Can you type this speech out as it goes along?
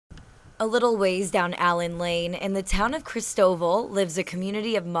A little ways down Allen Lane, in the town of Cristoval, lives a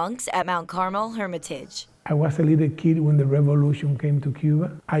community of monks at Mount Carmel Hermitage. I was a little kid when the revolution came to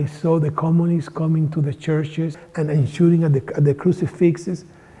Cuba. I saw the communists coming to the churches and shooting at the crucifixes.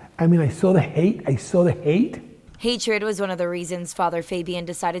 I mean, I saw the hate. Hatred was one of the reasons Father Fabian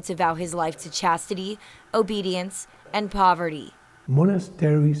decided to vow his life to chastity, obedience, and poverty.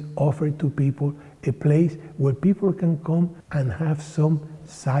 Monasteries offer to people a place where people can come and have some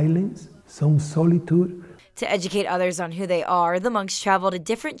silence, some solitude. To educate others on who they are, the monks travel to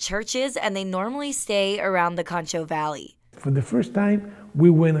different churches and they normally stay around the Concho Valley. For the first time, we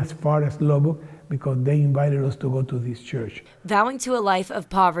went as far as Lubbock because they invited us to go to this church. Vowing to a life of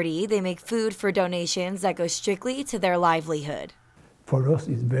poverty, they make food for donations that go strictly to their livelihood. For us,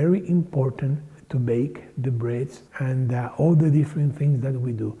 it's very important to bake the breads and all the different things that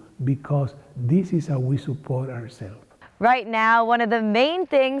we do because this is how we support ourselves. Right now, one of the main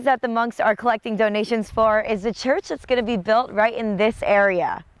things that the monks are collecting donations for is the church that's going to be built right in this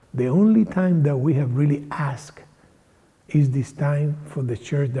area. The only time that we have really asked is this time for the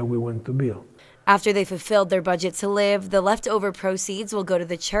church that we want to build. After they fulfilled their budget to live, the leftover proceeds will go to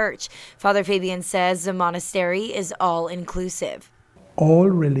the church. Father Fabian says the monastery is all-inclusive. All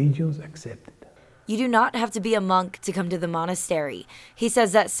religions accepted. You do not have to be a monk to come to the monastery. He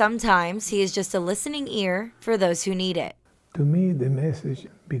says that sometimes he is just a listening ear for those who need it. To me, the message,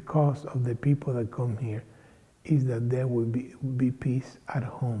 because of the people that come here, is that there will be peace at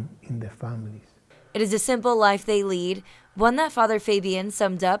home in the families. It is a simple life they lead, one that Father Fabian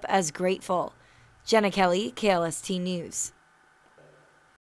summed up as grateful. Jenna Kelly, KLST News.